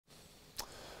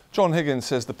John Higgins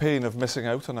says the pain of missing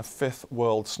out on a 5th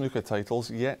World Snooker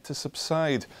title's yet to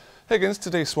subside. Higgins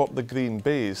today swapped the green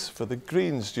bays for the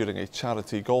greens during a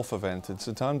charity golf event in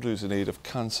St Andrews in aid of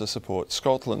Cancer Support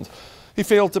Scotland. He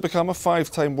failed to become a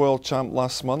 5-time world champ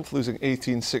last month, losing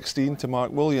 18-16 to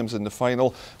Mark Williams in the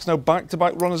final. It's now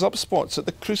back-to-back runners-up spots at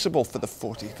the Crucible for the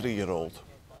 43-year-old.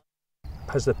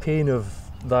 Has the pain of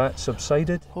that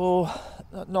subsided? Oh,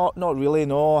 not really,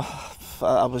 no.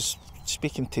 I was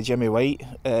speaking to Jimmy White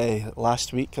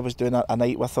last week. I was doing a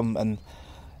night with him and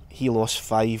he lost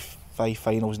five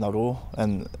finals in a row,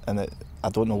 and I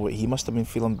don't know what he must have been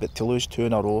feeling, but to lose 2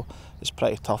 in a row is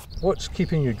pretty tough. What's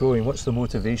keeping you going? What's the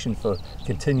motivation for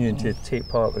continuing to take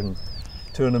part in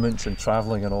tournaments and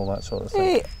travelling and all that sort of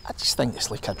thing? I just think it's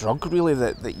like a drug, really,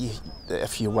 that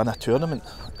if you win a tournament,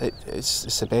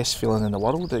 it's the best feeling in the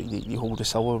world. That you hold the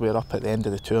silverware up at the end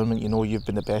of the tournament, you know you've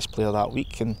been the best player that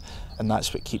week, and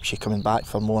that's what keeps you coming back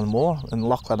for more and more. And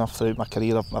luckily enough, throughout my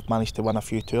career, I've managed to win a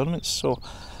few tournaments. So,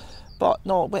 but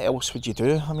no, what else would you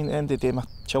do? I mean, at the end of the day, my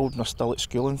children are still at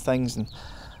school and things, and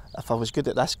if I was good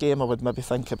at this game, I would maybe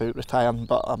think about retiring,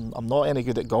 but I'm not any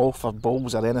good at golf or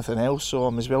bowls or anything else, so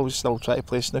I'm as well still trying to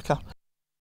play snooker.